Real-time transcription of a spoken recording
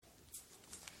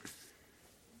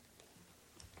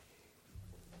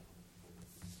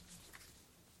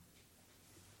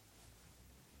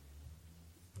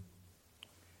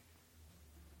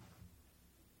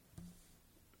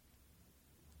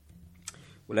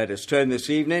Well, let us turn this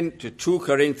evening to 2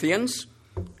 Corinthians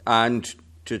and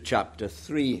to chapter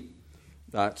 3.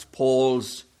 That's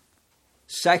Paul's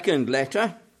second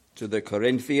letter to the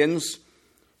Corinthians,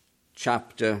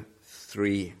 chapter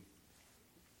 3.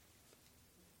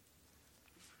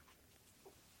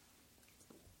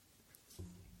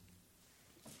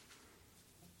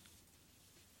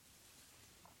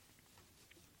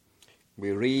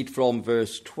 We read from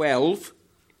verse 12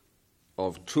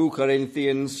 of 2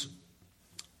 Corinthians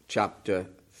chapter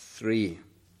 3.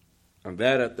 And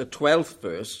there at the 12th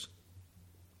verse,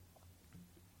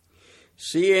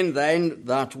 seeing then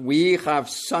that we have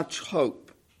such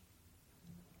hope,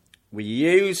 we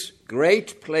use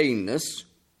great plainness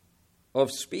of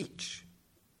speech,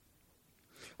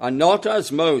 and not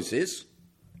as Moses,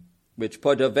 which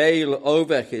put a veil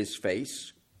over his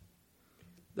face,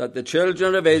 that the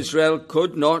children of Israel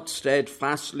could not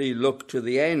steadfastly look to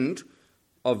the end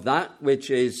of that which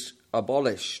is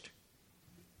abolished.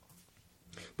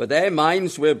 But their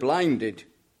minds were blinded,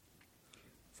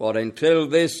 for until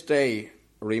this day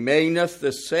remaineth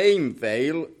the same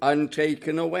veil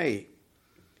untaken away,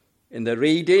 in the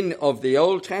reading of the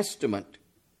Old Testament,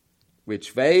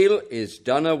 which veil is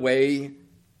done away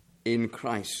in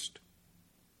Christ.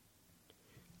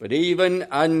 But even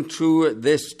unto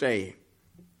this day,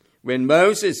 when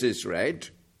Moses is read,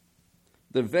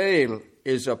 the veil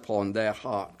is upon their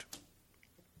heart.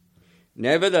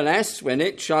 Nevertheless, when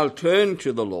it shall turn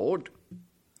to the Lord,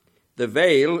 the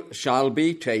veil shall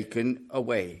be taken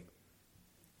away.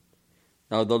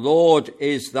 Now the Lord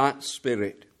is that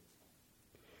Spirit,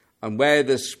 and where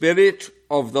the Spirit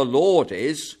of the Lord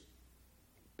is,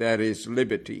 there is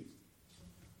liberty.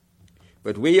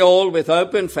 But we all with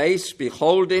open face,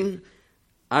 beholding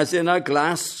as in a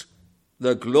glass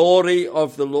the glory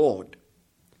of the Lord,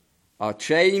 are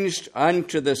changed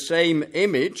unto the same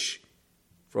image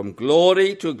from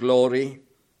glory to glory,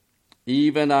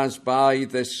 even as by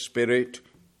the Spirit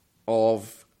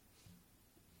of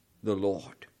the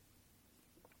Lord.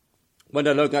 When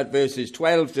I look at verses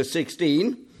 12 to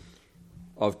 16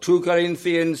 of 2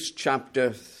 Corinthians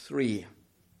chapter 3,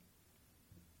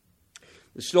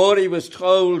 the story was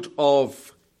told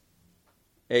of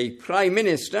a prime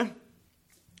minister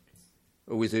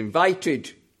who was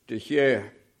invited to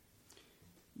hear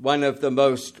one of the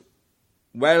most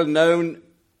well-known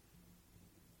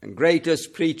and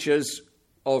greatest preachers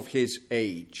of his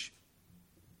age.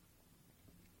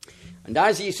 And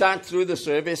as he sat through the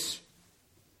service,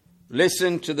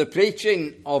 listened to the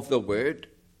preaching of the word,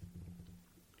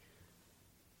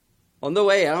 on the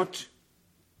way out,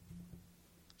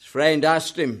 his friend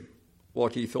asked him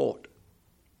what he thought.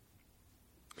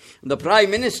 And the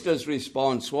Prime Minister's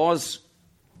response was,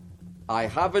 "I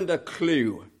haven't a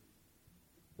clue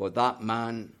what that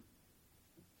man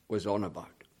was on about."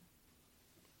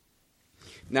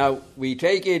 Now, we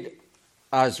take it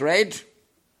as read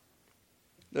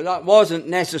that that wasn't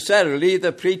necessarily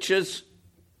the preacher's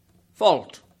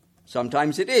fault.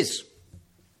 Sometimes it is.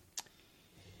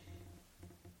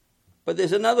 But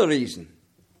there's another reason.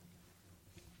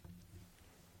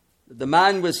 The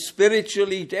man was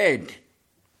spiritually dead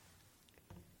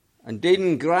and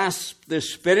didn't grasp the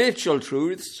spiritual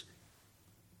truths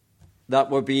that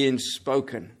were being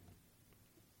spoken.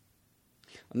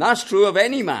 And that's true of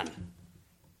any man,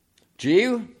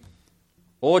 Jew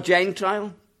or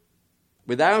Gentile.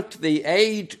 Without the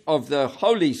aid of the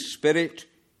Holy Spirit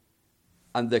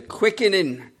and the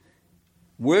quickening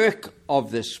work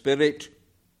of the Spirit,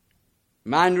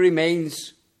 man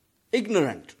remains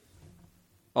ignorant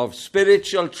of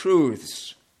spiritual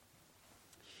truths.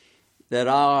 There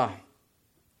are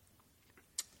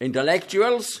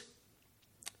intellectuals,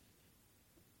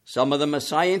 some of them are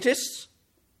scientists,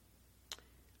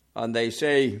 and they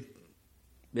say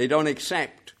they don't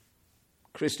accept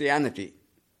Christianity.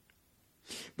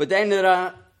 But then there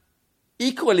are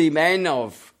equally men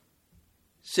of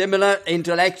similar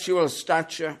intellectual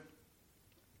stature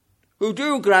who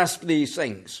do grasp these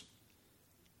things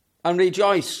and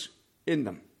rejoice in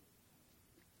them.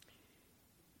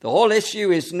 The whole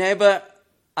issue is never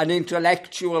an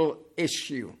intellectual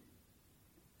issue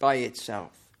by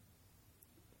itself.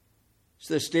 It's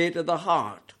the state of the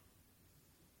heart.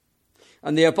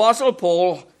 And the Apostle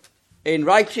Paul, in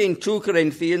writing 2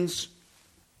 Corinthians,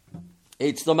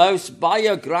 it's the most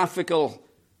biographical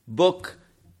book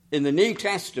in the New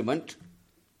Testament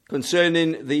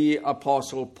concerning the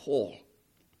Apostle Paul.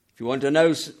 If you want to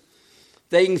know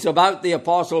things about the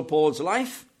Apostle Paul's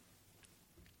life,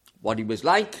 what he was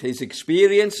like, his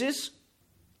experiences,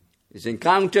 his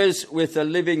encounters with the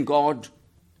living God,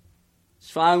 is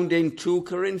found in 2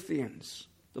 Corinthians,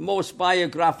 the most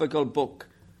biographical book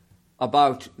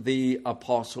about the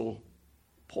Apostle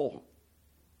Paul.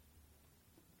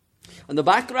 And the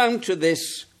background to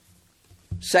this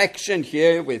section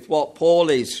here with what Paul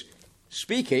is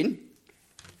speaking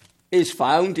is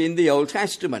found in the Old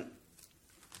Testament.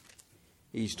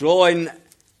 He's drawing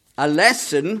a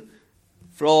lesson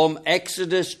from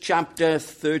Exodus chapter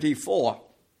 34.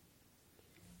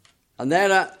 And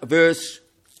there at verse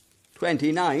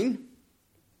 29,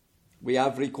 we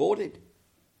have recorded.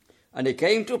 And it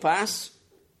came to pass,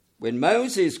 when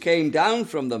Moses came down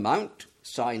from the Mount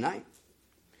Sinai,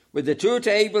 with the 2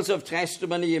 tables of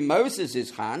testimony in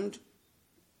Moses' hand,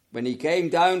 when he came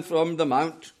down from the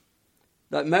mount,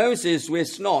 that Moses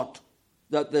wist not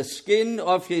that the skin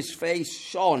of his face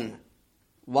shone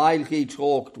while he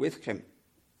talked with him.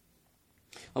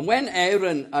 And when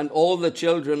Aaron and all the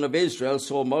children of Israel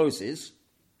saw Moses,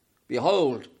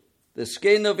 behold, the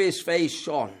skin of his face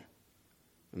shone,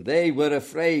 and they were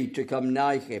afraid to come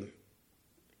nigh him.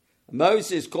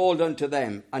 Moses called unto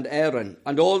them, and Aaron,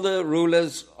 and all the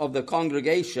rulers of the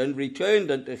congregation returned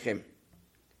unto him.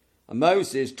 And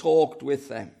Moses talked with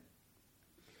them.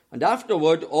 And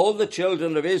afterward all the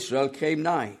children of Israel came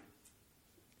nigh.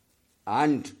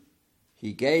 And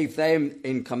he gave them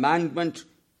in commandment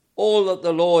all that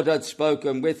the Lord had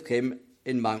spoken with him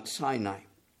in Mount Sinai.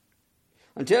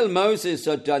 Until Moses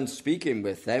had done speaking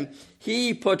with them,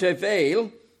 he put a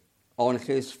veil on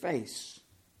his face.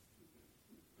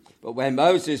 But when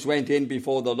Moses went in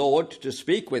before the Lord to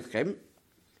speak with him,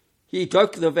 he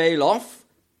took the veil off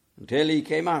until he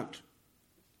came out.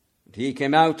 And he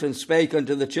came out and spake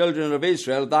unto the children of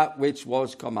Israel that which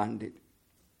was commanded.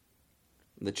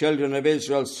 And the children of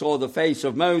Israel saw the face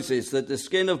of Moses, that the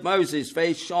skin of Moses'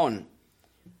 face shone.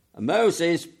 And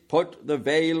Moses put the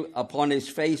veil upon his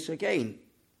face again,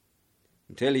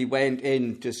 until he went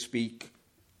in to speak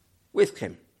with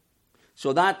him.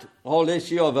 So that whole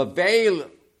issue of a veil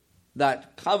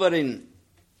that covering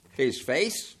his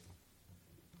face,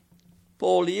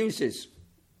 Paul uses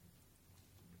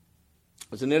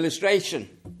as an illustration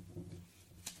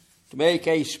to make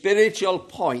a spiritual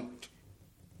point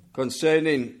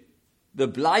concerning the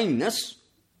blindness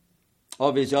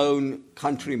of his own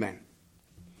countrymen.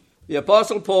 The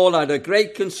Apostle Paul had a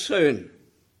great concern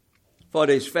for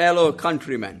his fellow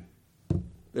countrymen,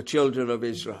 the children of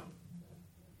Israel.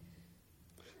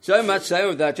 So much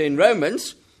so that in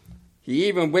Romans, he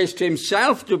even wished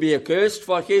himself to be accursed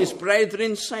for his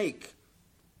brethren's sake.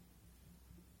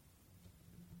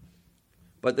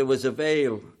 But there was a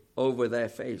veil over their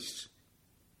face,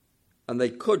 and they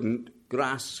couldn't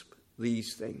grasp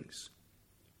these things.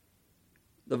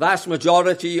 The vast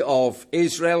majority of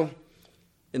Israel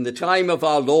in the time of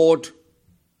our Lord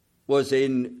was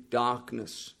in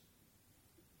darkness.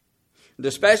 And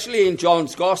especially in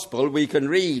John's Gospel, we can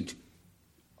read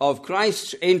of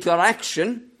Christ's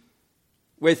interaction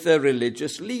with the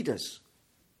religious leaders.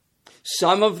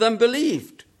 Some of them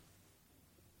believed,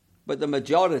 but the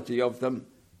majority of them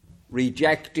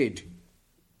rejected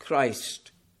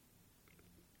Christ.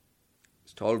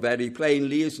 It's told very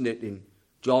plainly, isn't it, in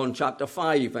John chapter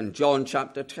 5 and John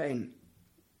chapter 10.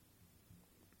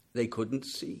 They couldn't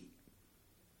see.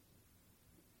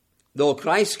 Though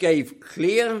Christ gave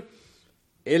clear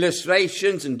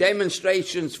illustrations and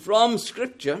demonstrations from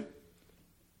Scripture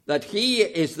that he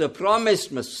is the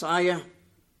promised Messiah,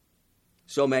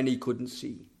 so many couldn't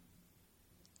see.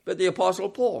 But the Apostle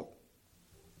Paul,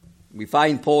 we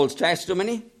find Paul's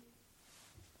testimony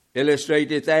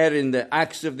illustrated there in the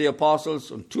Acts of the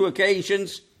Apostles on 2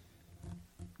 occasions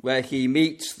where he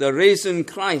meets the risen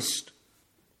Christ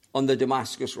on the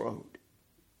Damascus Road.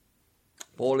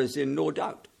 Paul is in no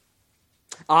doubt.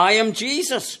 I am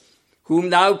Jesus, whom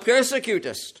thou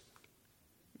persecutest.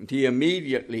 And he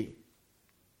immediately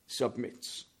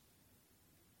submits.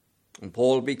 And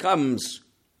Paul becomes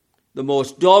the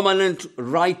most dominant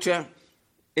writer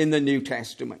in the New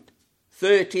Testament.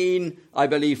 14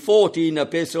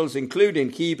 epistles,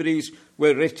 including Hebrews,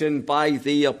 were written by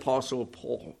the Apostle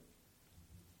Paul.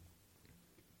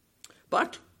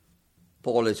 But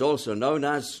Paul is also known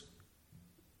as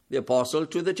the Apostle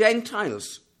to the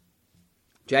Gentiles.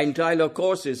 Gentile, of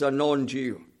course, is a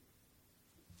non-Jew.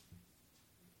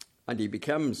 And he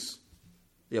becomes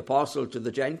the apostle to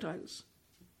the Gentiles.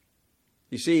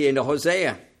 You see, in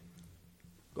Hosea,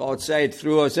 God said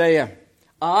through Hosea,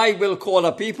 I will call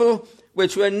a people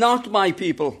which were not my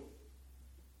people.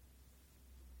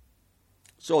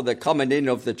 So the coming in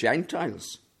of the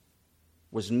Gentiles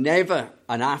was never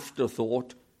an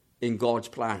afterthought in God's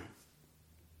plan.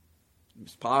 It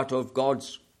was part of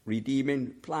God's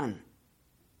redeeming plan.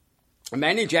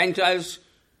 Many Gentiles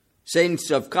since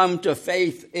have come to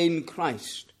faith in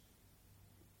Christ.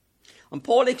 And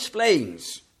Paul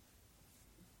explains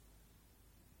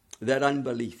their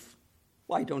unbelief.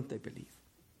 Why don't they believe?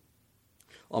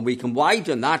 And we can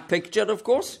widen that picture, of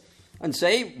course, and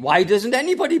say, why doesn't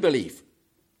anybody believe?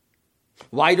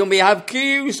 Why don't we have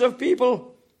queues of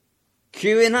people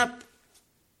queuing up,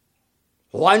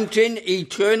 wanting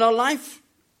eternal life?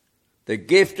 The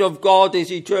gift of God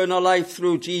is eternal life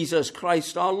through Jesus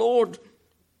Christ our Lord.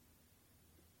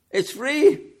 It's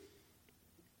free.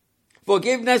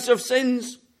 Forgiveness of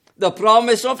sins, the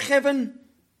promise of heaven.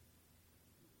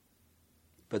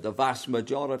 But the vast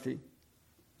majority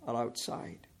are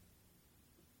outside.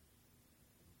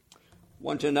 I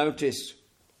want to notice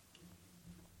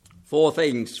 4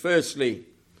 things. Firstly,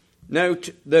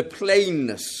 note the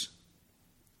plainness.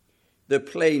 The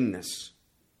plainness.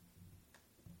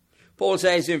 Paul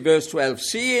says in verse 12,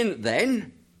 seeing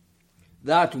then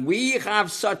that we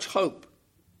have such hope,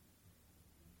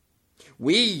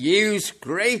 we use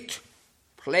great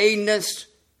plainness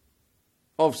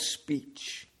of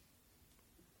speech.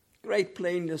 Great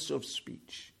plainness of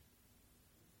speech.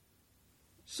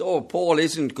 So Paul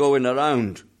isn't going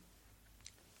around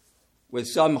with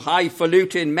some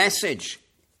highfalutin message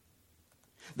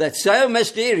that's so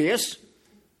mysterious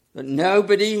that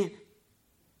nobody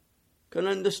can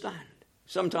understand.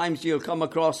 Sometimes you'll come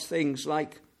across things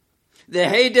like the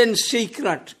hidden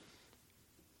secret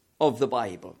of the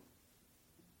Bible,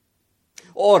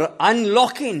 or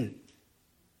unlocking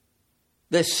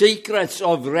the secrets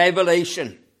of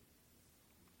Revelation.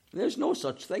 There's no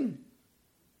such thing.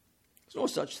 There's no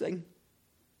such thing.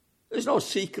 There's no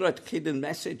secret hidden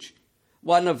message.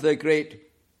 One of the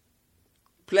great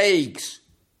plagues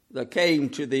that came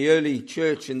to the early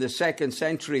church in the 2nd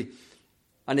century,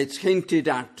 and it's hinted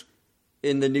at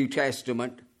in the New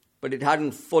Testament, but it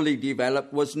hadn't fully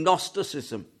developed, was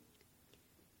Gnosticism.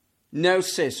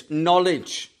 Gnosis,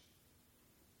 knowledge.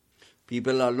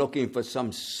 People are looking for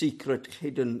some secret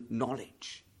hidden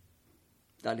knowledge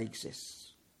that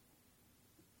exists.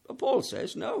 But Paul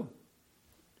says, no.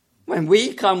 When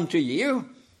we come to you,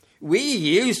 we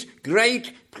use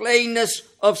great plainness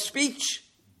of speech.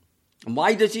 And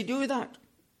why does he do that?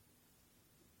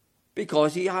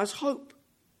 Because he has hope.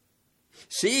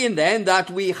 Seeing then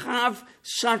that we have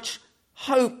such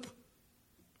hope,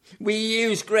 we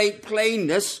use great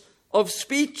plainness of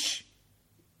speech.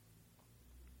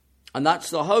 And that's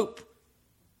the hope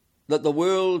that the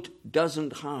world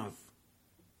doesn't have.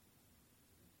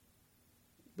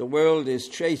 The world is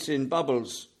chasing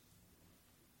bubbles.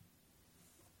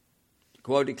 To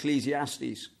quote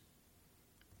Ecclesiastes,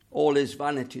 all is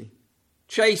vanity,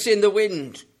 chasing the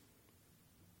wind.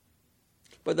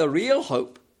 But the real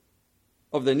hope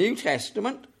of the New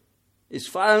Testament is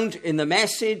found in the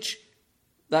message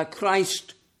that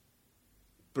Christ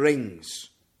brings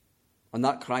and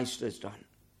that Christ has done.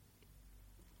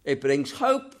 It brings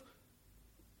hope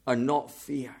and not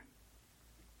fear.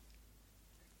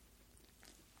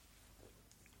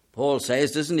 Paul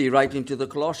says, doesn't he, writing to the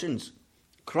Colossians,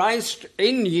 Christ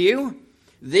in you,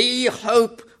 the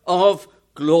hope of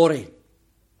glory.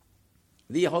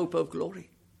 The hope of glory.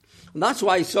 And that's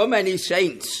why so many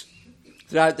saints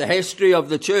throughout the history of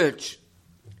the church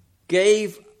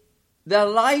gave their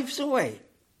lives away.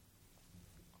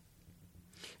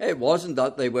 It wasn't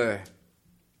that they were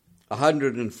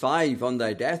 105 on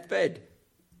their deathbed.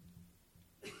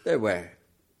 They were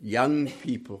young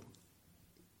people.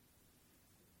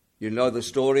 You know the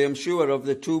story, I'm sure, of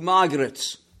the 2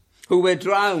 Margarets who were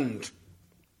drowned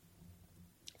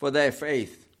for their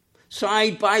faith,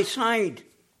 side by side.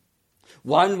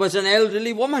 One was an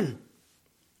elderly woman.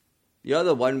 The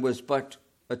other one was but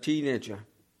a teenager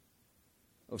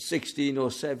of 16 or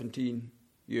 17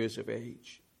 years of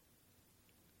age.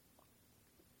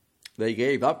 They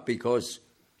gave up because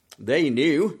they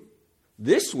knew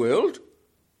this world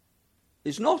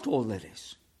is not all there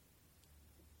is.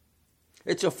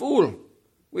 It's a fool,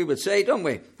 we would say, don't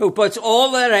we, who puts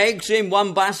all their eggs in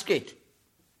one basket.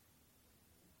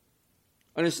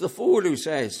 And it's the fool who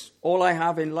says, all I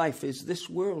have in life is this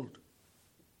world.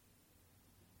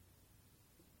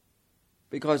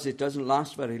 Because it doesn't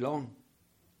last very long.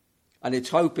 And its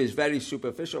hope is very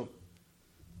superficial.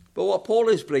 But what Paul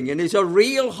is bringing is a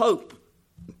real hope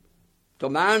to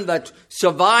man that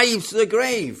survives the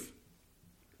grave.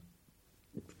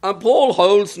 And Paul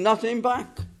holds nothing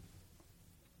back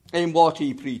in what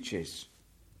he preaches.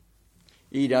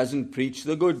 He doesn't preach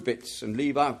the good bits and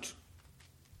leave out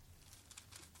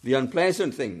the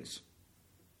unpleasant things.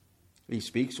 He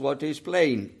speaks what is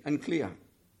plain and clear.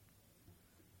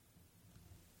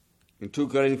 In 2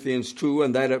 Corinthians 2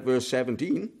 and there at verse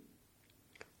 17,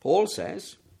 Paul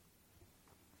says,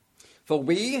 for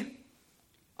we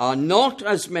are not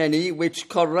as many which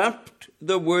corrupt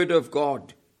the word of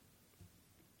God,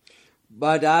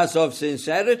 but as of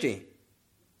sincerity.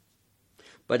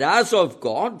 But as of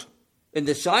God, in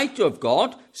the sight of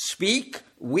God, speak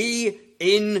we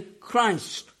in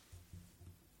Christ.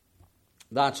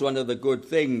 That's one of the good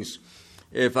things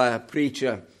if a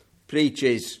preacher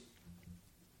preaches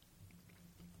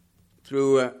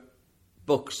through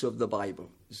books of the Bible.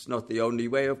 It's not the only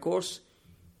way, of course,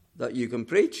 that you can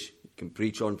preach. You can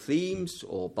preach on themes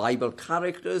or Bible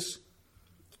characters.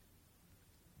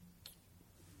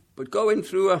 But going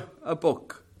through a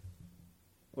book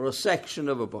or a section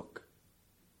of a book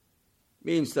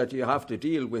means that you have to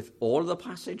deal with all the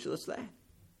passage that's there.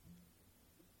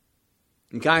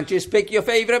 You can't just pick your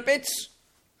favourite bits.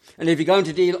 And if you're going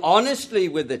to deal honestly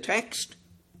with the text,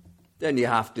 then you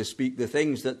have to speak the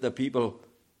things that the people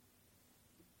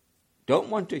don't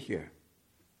want to hear,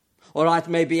 or that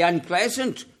may be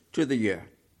unpleasant to the ear.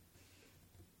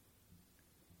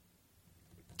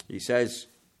 He says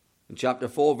in chapter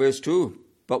 4, verse 2,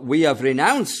 but we have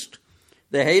renounced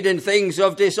the hidden things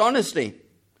of dishonesty,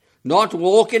 not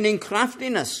walking in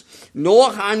craftiness,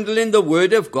 nor handling the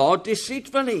word of God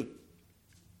deceitfully,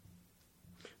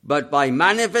 but by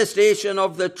manifestation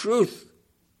of the truth,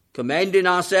 commending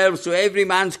ourselves to every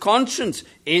man's conscience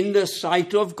in the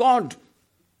sight of God.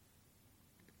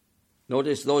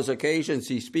 Notice those occasions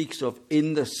he speaks of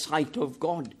in the sight of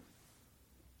God.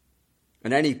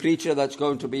 And any preacher that's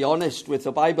going to be honest with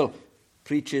the Bible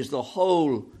preaches the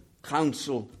whole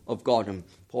counsel of God. And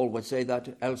Paul would say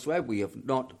that elsewhere. We have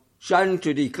not shunned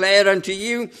to declare unto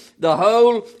you the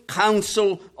whole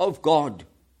counsel of God.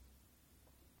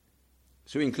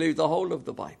 So include the whole of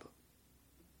the Bible,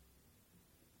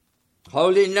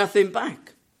 holding nothing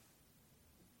back,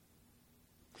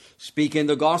 speaking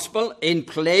the gospel in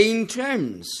plain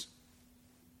terms.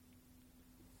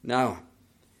 Now,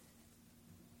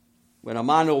 when a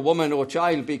man or woman or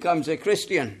child becomes a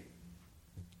Christian,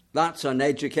 that's an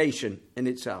education in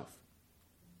itself.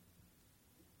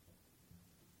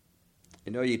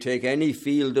 You know, you take any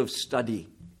field of study,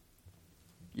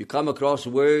 you come across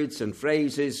words and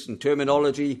phrases and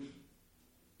terminology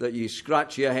that you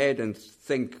scratch your head and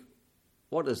think,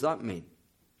 what does that mean?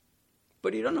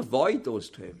 But you don't avoid those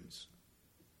terms.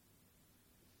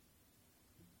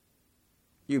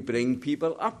 You bring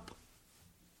people up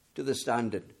to the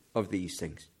standard of these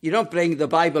things. You don't bring the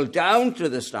Bible down to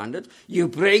the standard. You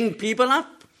bring people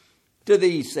up to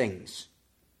these things.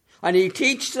 And you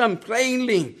teach them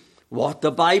plainly what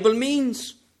the Bible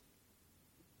means,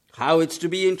 how it's to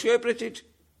be interpreted,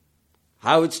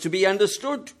 how it's to be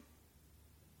understood.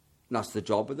 And that's the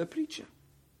job of the preacher.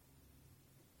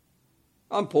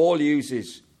 And Paul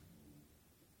uses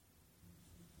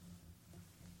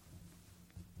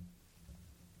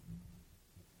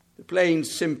the plain,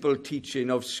 simple teaching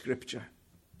of Scripture,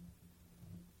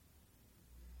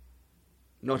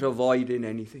 not avoiding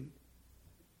anything,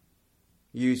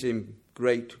 using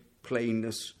great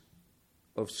plainness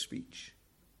of speech,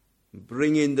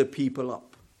 bringing the people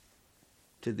up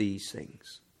to these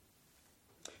things.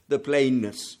 The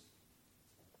plainness.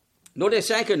 Notice,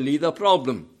 secondly, the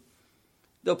problem.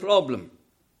 The problem.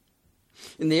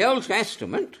 In the Old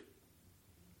Testament,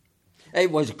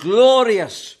 it was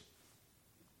glorious.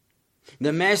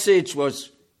 The message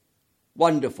was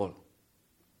wonderful.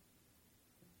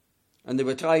 And there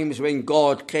were times when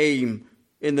God came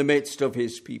in the midst of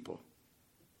his people.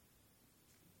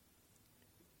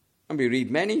 And we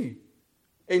read many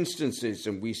instances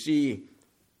and we see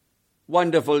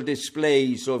wonderful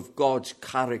displays of God's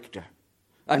character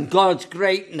and God's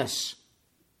greatness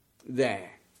there.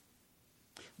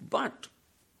 But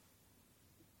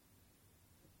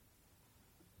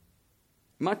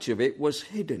much of it was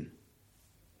hidden.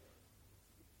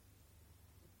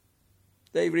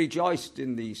 They rejoiced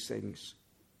in these things,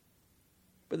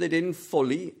 but they didn't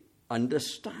fully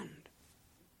understand.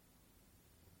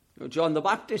 John the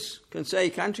Baptist can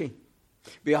say, can't he?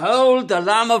 Behold the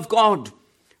Lamb of God,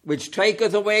 which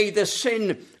taketh away the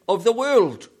sin of the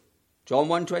world. John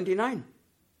 1:29.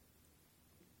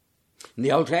 In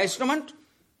the Old Testament,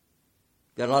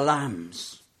 there are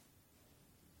lambs.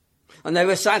 And there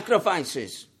were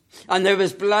sacrifices. And there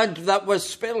was blood that was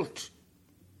spilt.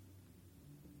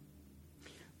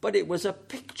 But it was a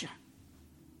picture.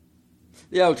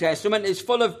 The Old Testament is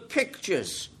full of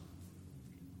pictures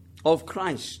of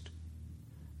Christ.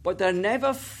 But they're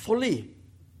never fully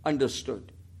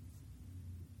understood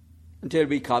until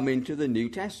we come into the New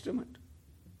Testament.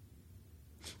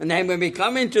 And then when we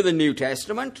come into the New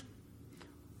Testament,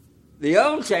 the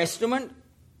Old Testament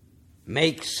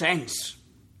makes sense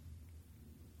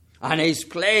and is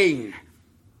plain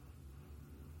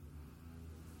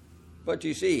But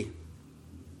you see,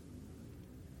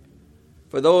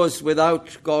 for those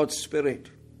without God's Spirit,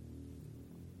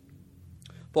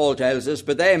 Paul tells us,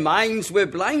 but their minds were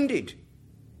blinded.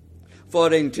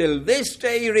 For until this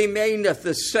day remaineth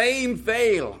the same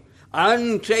veil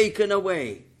untaken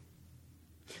away.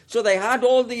 So they had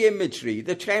all the imagery,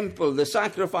 the temple, the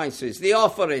sacrifices, the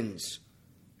offerings,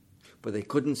 but they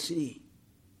couldn't see.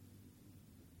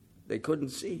 They couldn't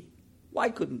see. Why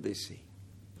couldn't they see?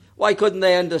 Why couldn't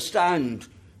they understand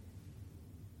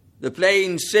the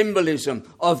plain symbolism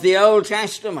of the Old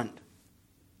Testament?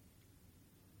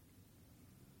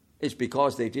 It's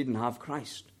because they didn't have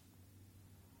Christ.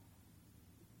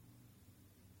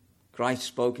 Christ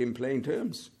spoke in plain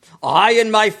terms. I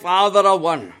and my Father are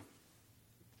one.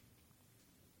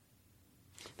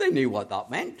 They knew what that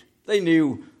meant. They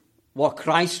knew what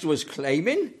Christ was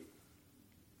claiming.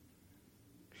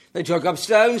 They took up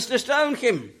stones to stone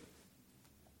him.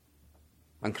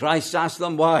 And Christ asked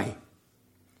them why.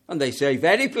 And they say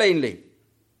very plainly,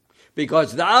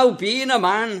 because thou, being a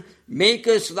man,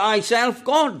 makest thyself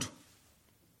God.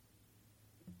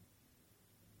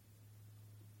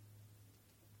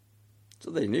 So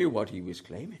they knew what he was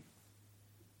claiming.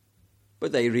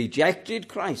 But they rejected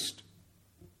Christ.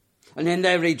 And in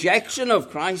their rejection of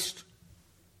Christ,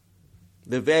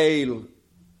 the veil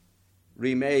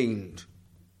remained.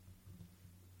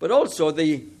 But also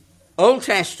the Old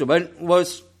Testament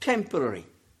was temporary.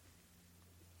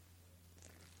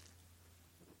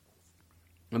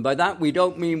 And by that we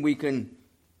don't mean we can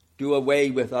do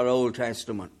away with our Old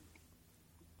Testament.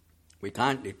 We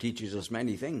can't. It teaches us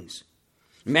many things.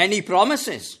 Many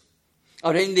promises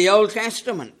are in the Old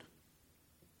Testament.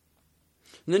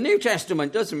 And the New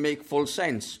Testament doesn't make full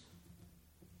sense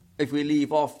if we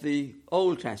leave off the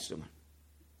Old Testament.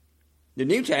 The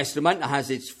New Testament has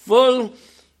its full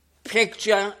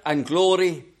picture and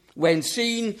glory when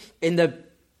seen in the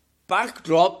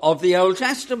backdrop of the Old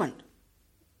Testament.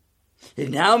 It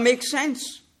now makes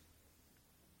sense.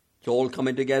 It's all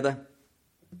coming together.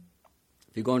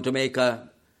 If you're going to make a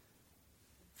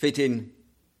fitting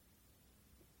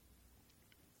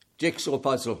jigsaw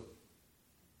puzzle,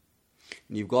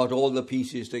 and you've got all the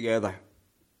pieces together,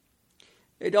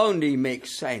 it only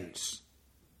makes sense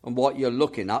on what you're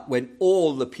looking at when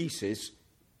all the pieces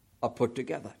are put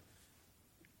together.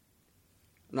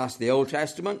 And that's the Old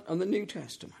Testament and the New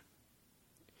Testament.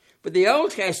 But the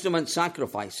Old Testament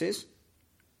sacrifices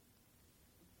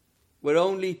were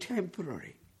only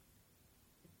temporary.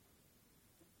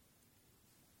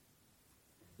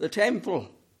 The temple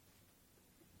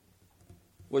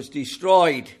was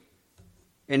destroyed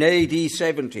in AD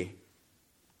 70.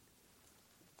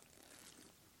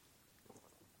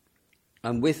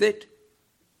 And with it,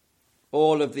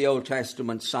 all of the Old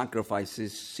Testament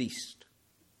sacrifices ceased.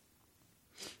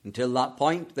 Until that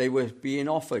point, they were being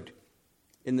offered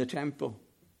in the temple.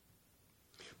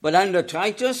 But under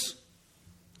Titus,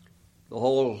 the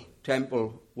whole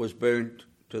temple was burnt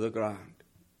to the ground.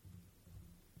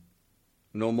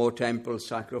 No more temple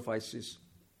sacrifices.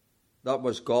 That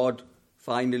was God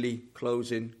finally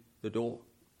closing the door.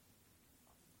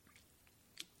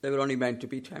 They were only meant to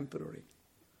be temporary.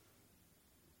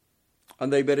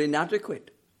 And they were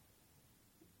inadequate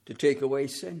to take away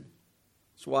sin.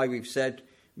 That's why we've said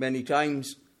many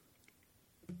times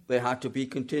they had to be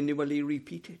continually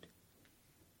repeated.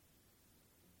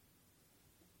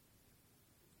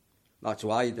 That's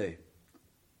why the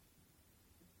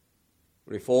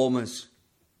reformers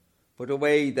put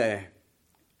away their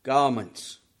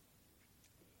garments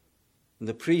and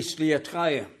the priestly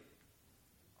attire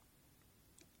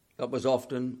that was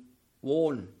often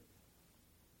worn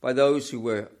by those who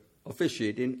were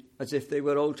officiating as if they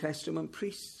were Old Testament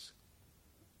priests.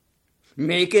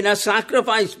 Making a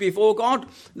sacrifice before God.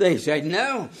 They said,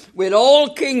 no, we're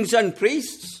all kings and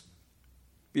priests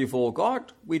before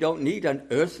God. We don't need an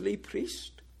earthly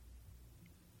priest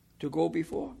to go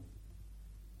before.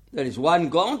 There is one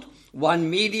God, one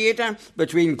mediator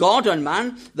between God and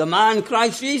man, the man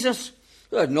Christ Jesus.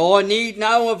 There's no need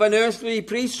now of an earthly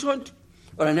priesthood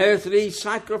or an earthly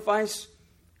sacrifice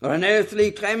or an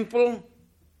earthly temple.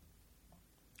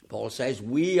 Paul says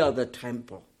we are the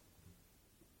temple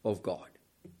of God.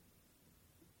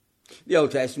 The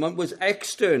Old Testament was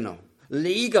external,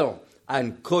 legal,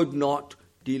 and could not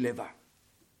deliver.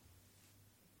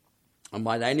 And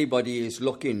while anybody is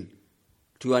looking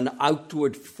to an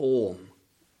outward form,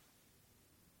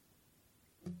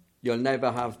 you'll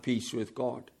never have peace with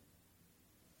God.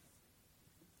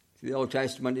 The Old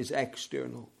Testament is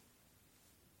external.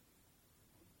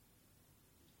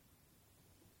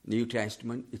 New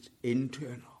Testament, it's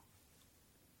internal.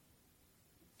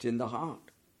 It's in the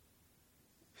heart.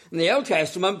 And the Old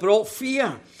Testament brought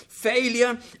fear,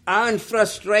 failure, and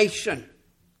frustration.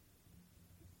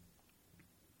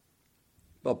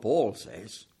 But Paul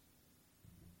says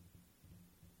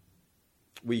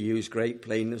we use great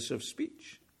plainness of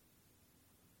speech.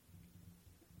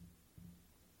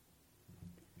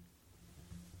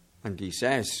 And he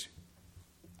says,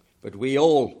 but we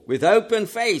all, with open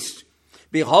face,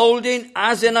 beholding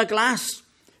as in a glass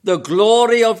the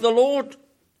glory of the Lord,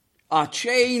 are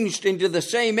changed into the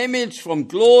same image from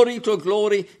glory to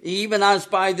glory, even as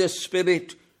by the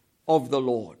Spirit of the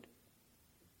Lord.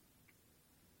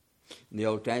 In the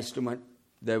Old Testament,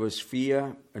 there was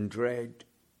fear and dread.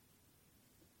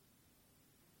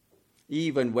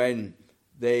 Even when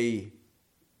they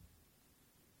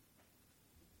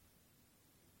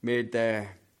made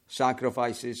their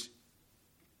sacrifices,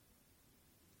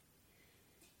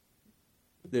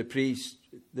 the priest,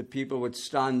 the people would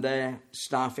stand there,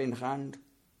 staff in hand.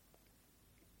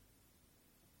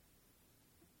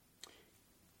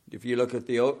 If you look at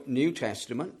the New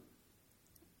Testament,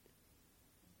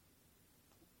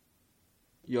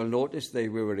 you'll notice they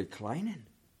were reclining.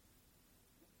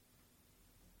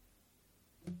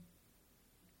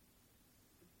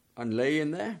 And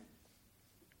laying there.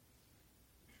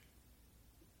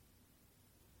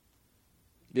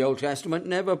 The Old Testament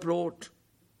never brought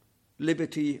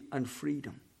liberty and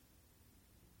freedom.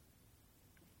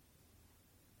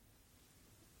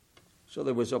 So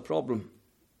there was a problem.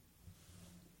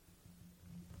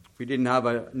 If we didn't have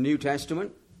a New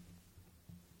Testament,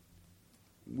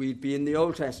 we'd be in the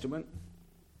Old Testament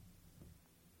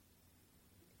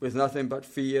with nothing but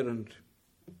fear and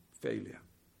failure.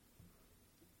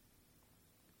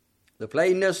 The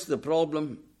plainness, the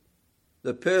problem,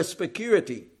 the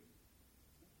perspicuity.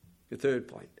 The third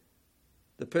point.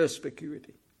 The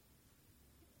perspicuity.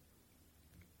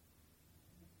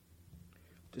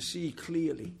 To see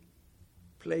clearly,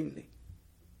 plainly.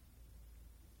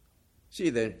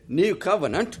 See, the new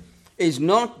covenant is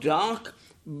not dark,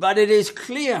 but it is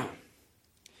clear.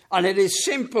 And it is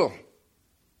simple.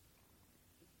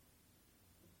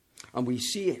 And we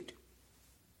see it.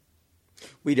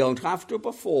 We don't have to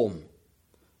perform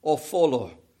or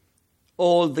follow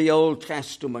all the Old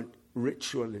Testament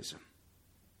ritualism.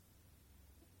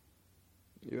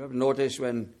 You have noticed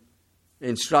when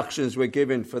instructions were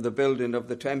given for the building of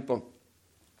the temple,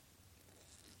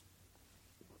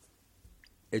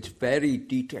 it's very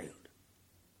detailed.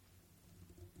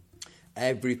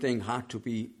 Everything had to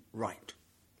be right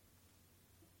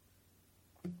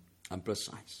and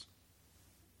precise.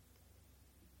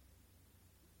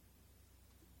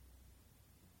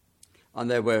 And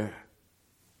there were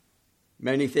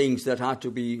many things that had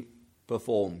to be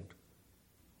performed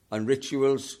and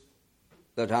rituals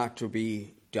that had to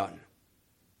be done.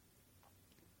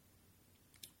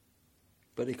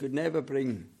 But it could never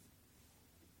bring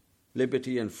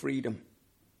liberty and freedom.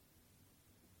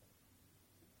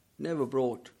 Never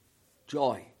brought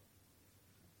joy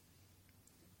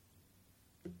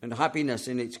and happiness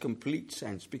in its complete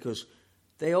sense, because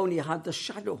they only had the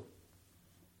shadow.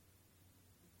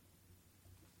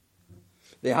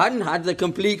 They hadn't had the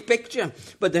complete picture.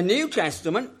 But the New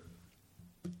Testament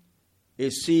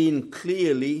is seen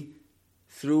clearly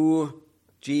through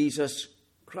Jesus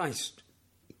Christ.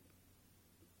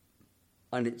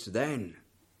 And it's then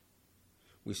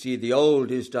we see the old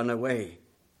is done away.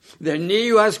 The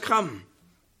new has come.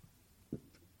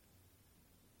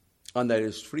 And there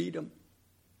is freedom.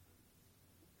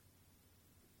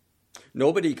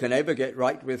 Nobody can ever get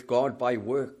right with God by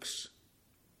works.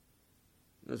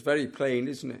 That's very plain,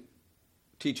 isn't it?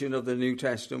 Teaching of the New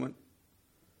Testament.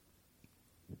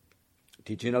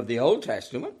 Teaching of the Old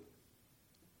Testament,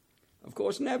 of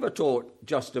course, never taught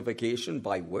justification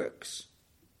by works.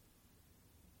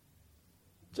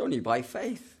 It's only by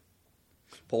faith.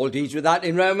 Paul deals with that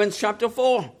in Romans chapter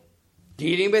 4,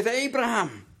 dealing with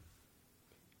Abraham.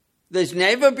 There's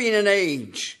never been an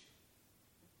age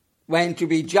when to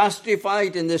be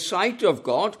justified in the sight of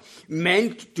God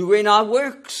meant doing our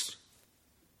works.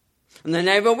 And there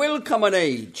never will come an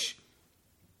age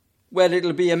where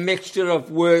it'll be a mixture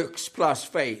of works plus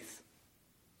faith.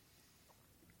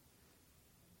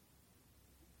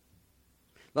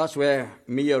 That's where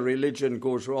mere religion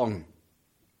goes wrong.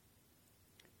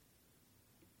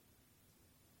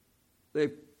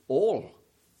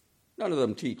 None of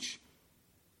them teach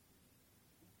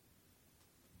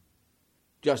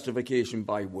justification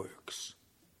by works.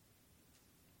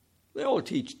 They all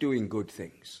teach doing good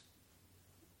things.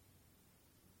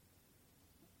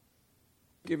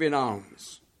 Giving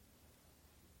alms.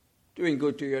 Doing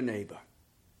good to your neighbour.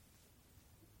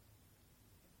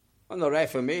 And the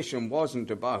Reformation wasn't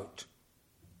about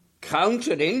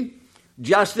encountering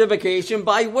justification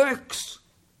by works.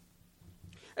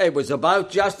 It was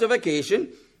about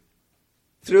justification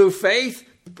through faith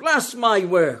plus my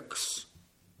works.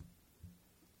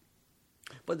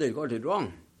 But they got it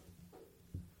wrong.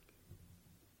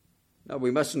 Now,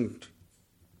 we mustn't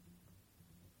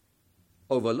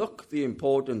overlook the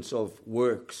importance of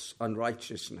works and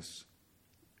righteousness.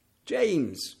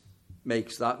 James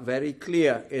makes that very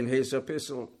clear in his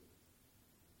epistle.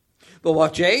 But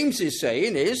what James is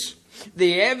saying is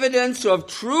the evidence of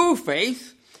true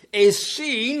faith is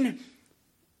seen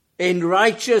in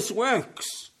righteous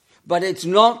works, but it's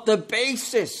not the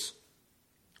basis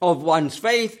of one's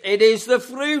faith. It is the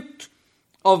fruit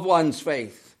of one's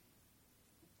faith.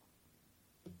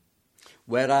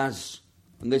 Whereas,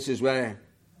 and this is where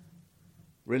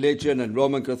religion and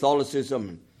Roman Catholicism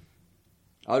and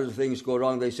other things go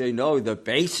wrong, they say, no, the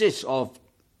basis of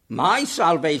my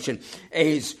salvation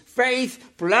is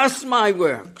faith plus my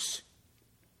works.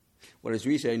 Whereas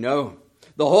we say, no,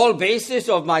 the whole basis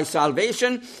of my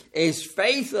salvation is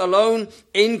faith alone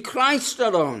in Christ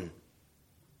alone.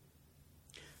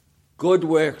 Good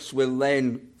works will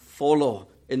then follow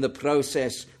in the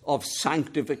process of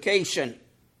sanctification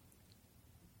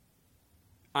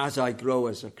as I grow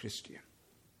as a Christian.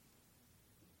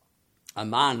 A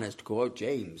man, as to quote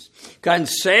James, can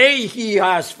say he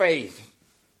has faith,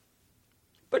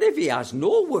 but if he has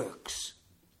no works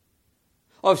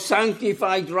of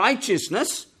sanctified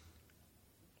righteousness,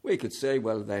 we could say,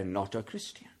 well, they're not a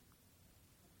Christian.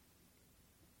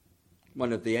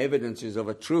 One of the evidences of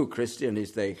a true Christian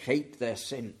is they hate their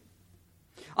sin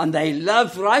and they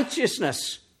love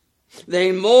righteousness.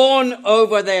 They mourn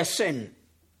over their sin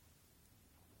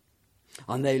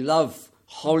and they love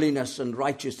holiness and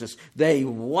righteousness. They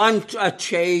want a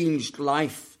changed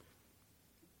life.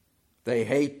 They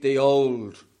hate the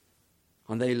old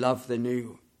and they love the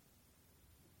new.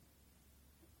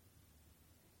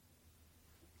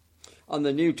 And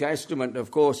the New Testament,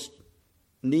 of course,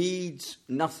 needs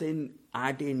nothing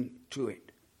adding to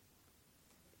it.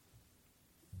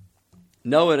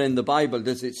 Nowhere in the Bible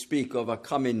does it speak of a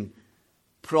coming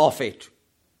prophet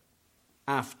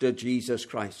after Jesus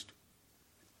Christ.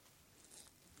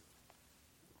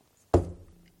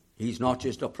 He's not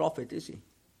just a prophet, is he?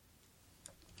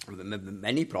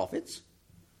 Many prophets.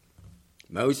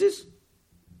 Moses.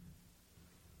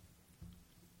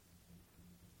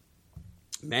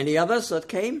 Many others that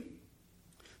came,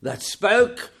 that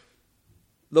spoke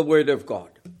the word of God.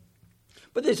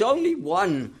 But there's only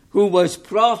one who was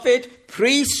prophet,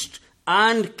 priest,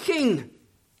 and king.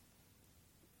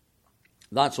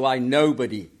 That's why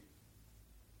nobody,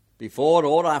 before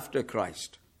or after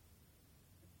Christ,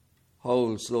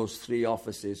 holds those three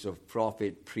offices of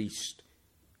prophet, priest,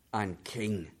 and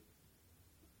king.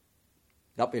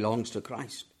 That belongs to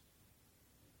Christ.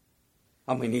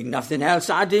 And we need nothing else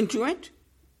adding to it.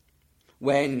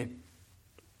 When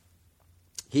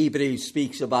Hebrews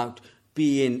speaks about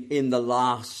being in the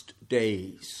last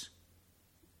days,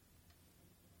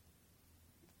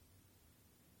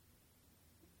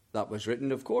 that was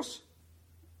written, of course,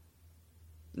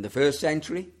 in the first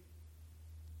century,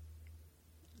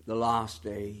 the last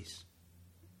days.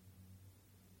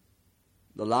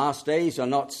 The last days are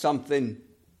not something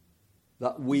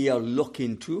that we are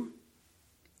looking to.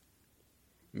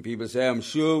 And people say, I'm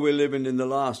sure we're living in the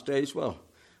last days. Well,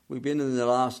 we've been in the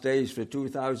last days for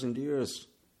 2,000 years.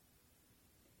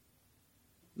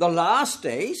 The last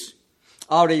days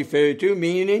are referred to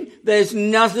meaning there's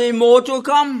nothing more to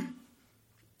come.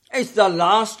 It's the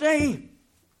last day.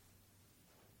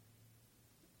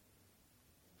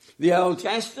 The Old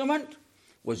Testament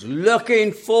was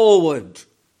looking forward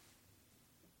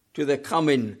to the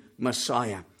coming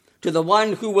Messiah, to the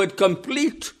one who would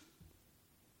complete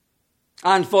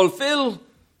and fulfill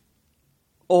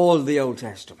all the Old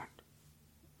Testament.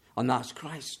 And that's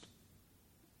Christ.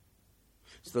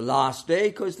 It's the last day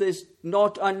because there's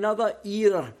not another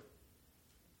era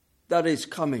that is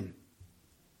coming.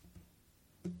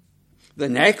 The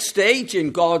next stage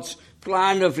in God's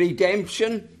plan of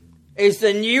redemption is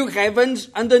the new heavens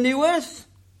and the new earth.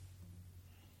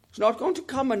 It's not going to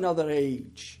come another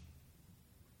age.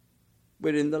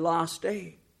 We're in the last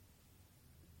day.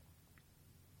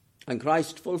 And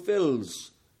Christ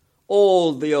fulfills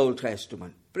all the Old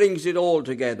Testament, brings it all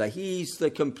together. He's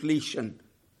the completion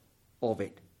of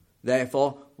it.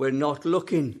 Therefore, we're not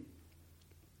looking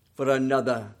for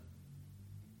another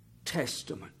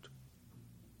testament.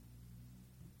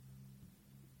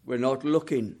 We're not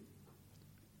looking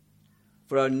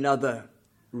for another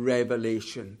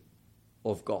revelation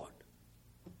of God.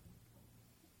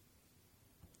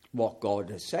 What God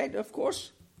has said, of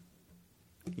course,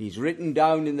 He's written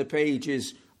down in the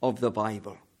pages of the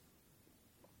Bible.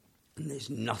 And there's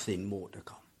nothing more to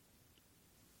come.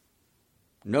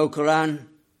 No Quran,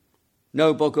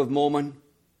 no Book of Mormon,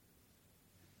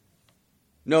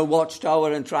 no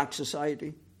Watchtower and Tract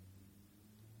Society.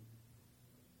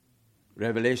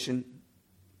 Revelation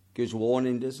gives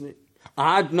warning, doesn't it?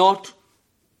 Add not,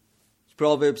 as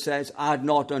Proverbs says, add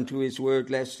not unto his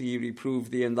word, lest he reprove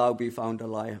thee and thou be found a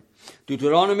liar.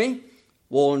 Deuteronomy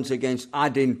warns against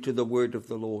adding to the word of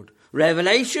the Lord.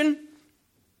 Revelation,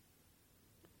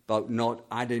 about not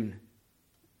adding.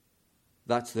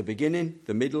 That's the beginning,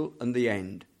 the middle, and the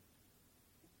end.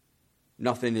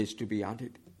 Nothing is to be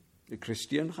added. The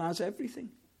Christian has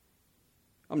everything.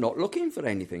 I'm not looking for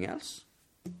anything else.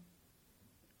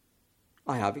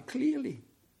 I have it clearly.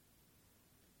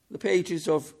 The pages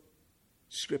of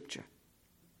Scripture.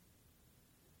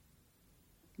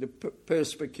 The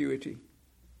perspicuity.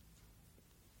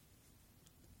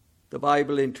 The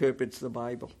Bible interprets the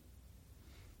Bible.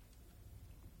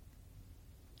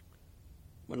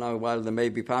 Well, while there may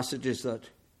be passages that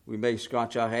we may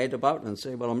scratch our head about and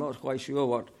say, well, I'm not quite sure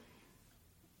what.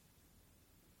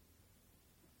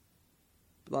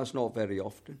 But that's not very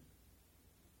often.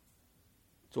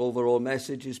 Its overall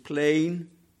message is plain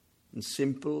and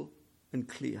simple and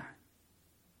clear.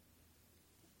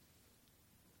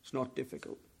 It's not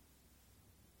difficult.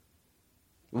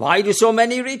 Why do so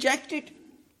many reject it?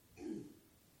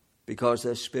 Because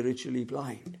they're spiritually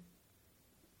blind.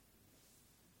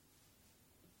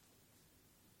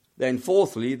 Then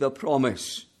fourthly, the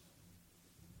promise.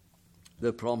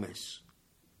 The promise.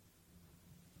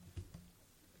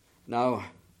 Now,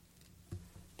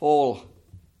 Paul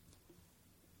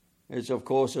is, of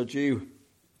course, a Jew.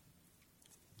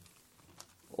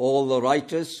 All the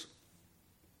writers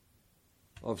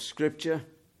of Scripture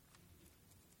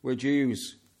were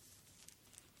Jews.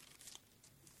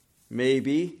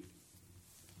 Maybe,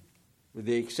 with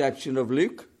the exception of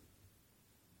Luke,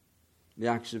 the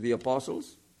Acts of the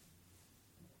Apostles,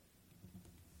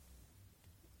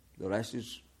 the rest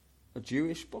is a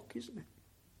Jewish book, isn't it?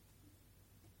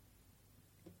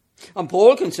 And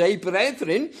Paul can say,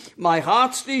 brethren, my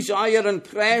heart's desire and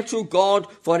prayer to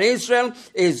God for Israel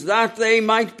is that they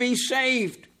might be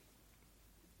saved.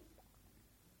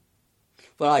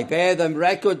 For I bear them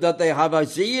record that they have a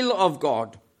zeal of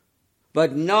God,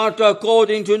 but not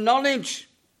according to knowledge.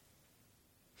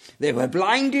 They were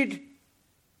blinded.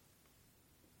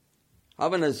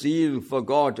 Having a zeal for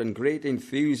God and great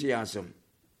enthusiasm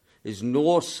is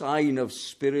no sign of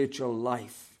spiritual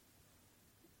life.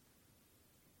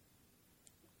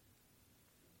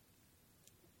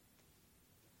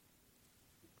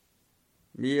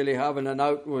 Merely having an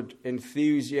outward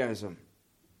enthusiasm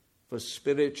for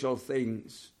spiritual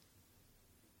things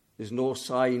is no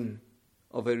sign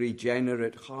of a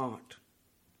regenerate heart,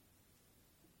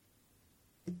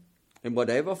 in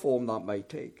whatever form that may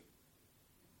take.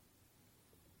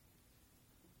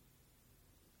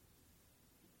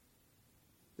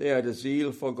 They had a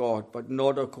zeal for God, but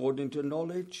not according to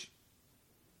knowledge.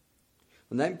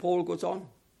 And then Paul goes on.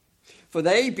 For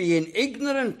they, being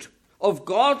ignorant of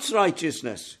God's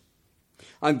righteousness,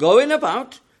 and going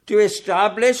about to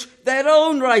establish their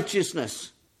own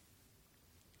righteousness,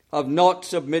 have not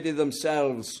submitted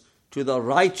themselves to the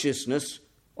righteousness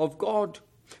of God.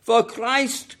 For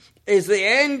Christ is the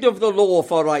end of the law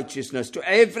for righteousness to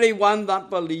every one that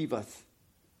believeth.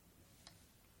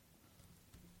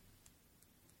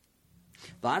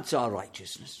 That's our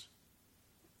righteousness.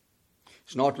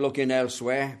 It's not looking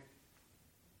elsewhere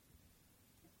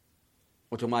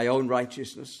or to my own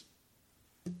righteousness.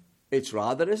 It's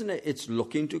rather, isn't it? It's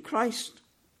looking to Christ.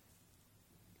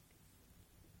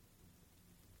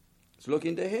 It's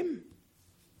looking to him.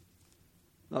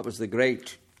 That was the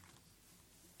great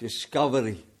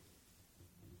discovery,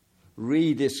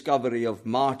 rediscovery of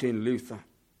Martin Luther,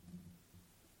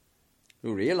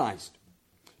 who realized,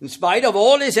 in spite of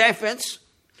all his efforts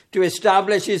to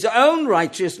establish his own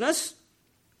righteousness,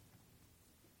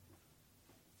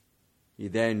 he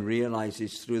then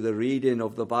realizes through the reading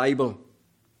of the Bible,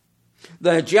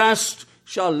 the just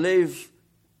shall live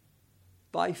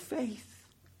by faith.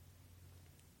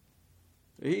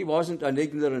 He wasn't an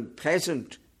ignorant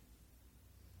peasant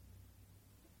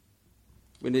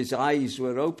when his eyes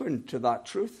were opened to that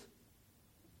truth.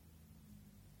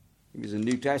 He was a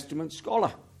New Testament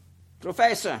scholar,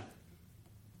 professor.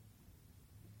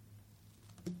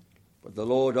 But the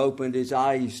Lord opened his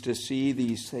eyes to see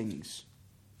these things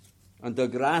and to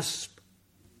grasp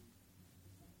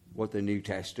what the New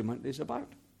Testament is about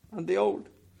and the Old.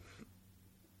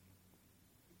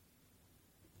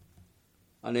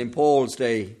 And in Paul's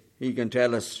day, he can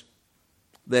tell us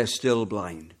they're still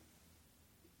blind.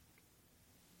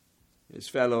 His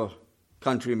fellow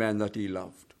countrymen that he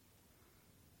loved,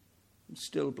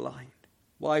 still blind.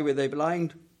 Why were they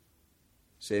blind?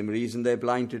 Same reason they're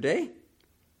blind today.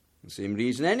 The same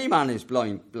reason any man is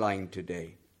blind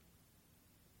today.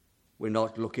 We're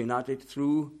not looking at it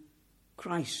through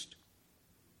Christ.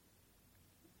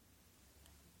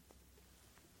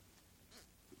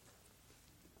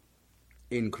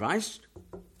 In Christ,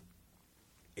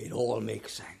 it all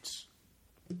makes sense.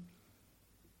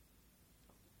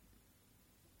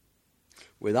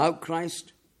 Without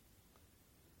Christ,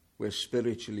 we're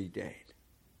spiritually dead.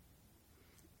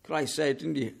 Christ said,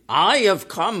 didn't he? I have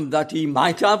come that he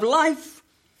might have life,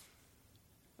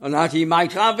 and that he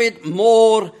might have it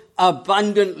more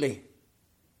abundantly.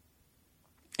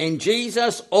 In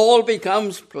Jesus, all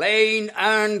becomes plain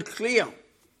and clear.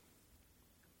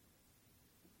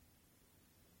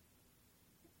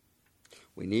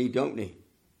 We need, don't we?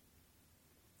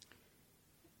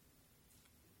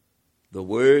 The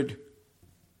Word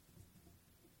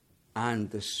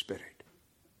and the Spirit.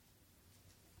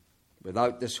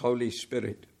 Without this Holy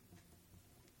Spirit,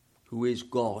 who is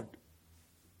God,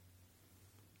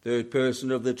 third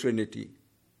person of the Trinity,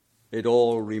 it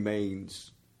all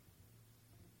remains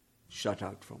shut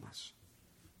out from us.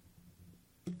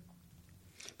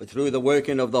 But through the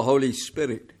working of the Holy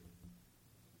Spirit,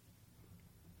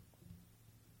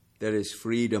 there is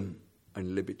freedom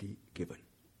and liberty given.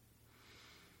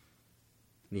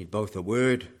 We need both the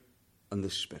Word and the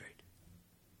Spirit.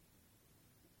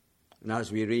 And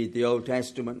as we read the Old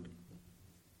Testament,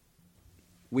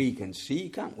 we can see,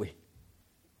 can't we,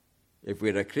 if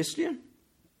we're a Christian,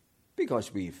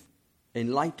 because we've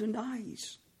enlightened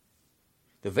eyes.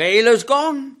 The veil is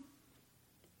gone.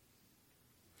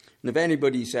 And if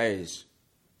anybody says,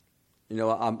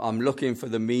 I'm looking for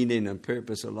the meaning and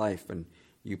purpose of life, and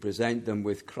you present them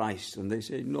with Christ, and they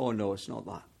say, no, it's not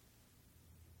that.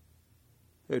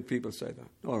 Heard people say that.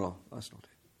 No, that's not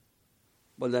it.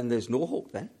 Well, then there's no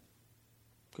hope then.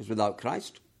 Because without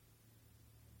Christ,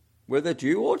 whether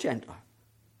Jew or Gentile,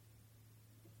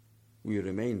 we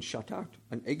remain shut out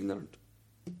and ignorant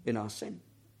in our sin.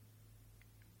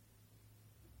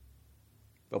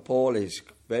 But Paul is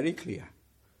very clear.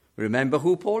 Remember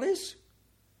who Paul is?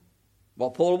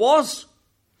 What Paul was?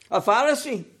 A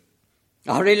Pharisee,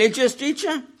 a religious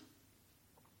teacher,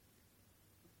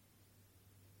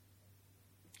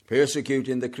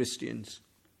 persecuting the Christians.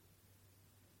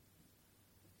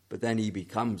 But then he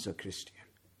becomes a Christian.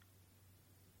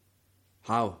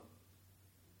 How?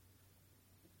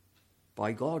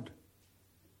 By God.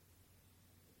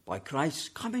 By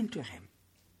Christ coming to him.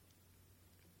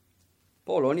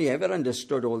 Paul only ever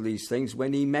understood all these things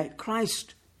when he met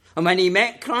Christ. And when he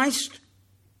met Christ,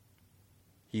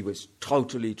 he was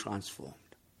totally transformed.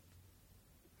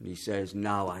 And he says,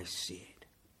 now I see it.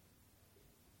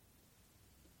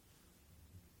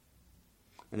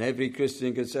 And every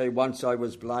Christian can say, once I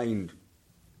was blind,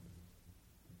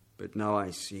 but now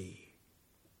I see.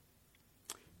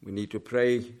 We need to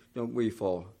pray, don't we,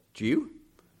 for Jew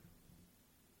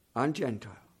and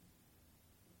Gentile,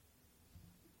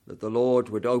 that the Lord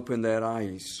would open their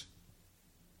eyes,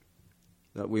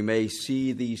 that we may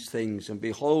see these things and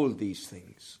behold these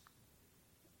things.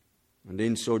 And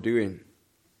in so doing,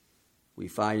 we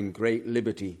find great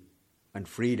liberty and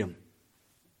freedom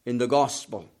in the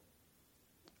gospel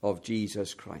of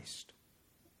Jesus Christ.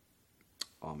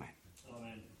 Amen.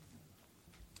 Amen.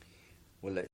 Well,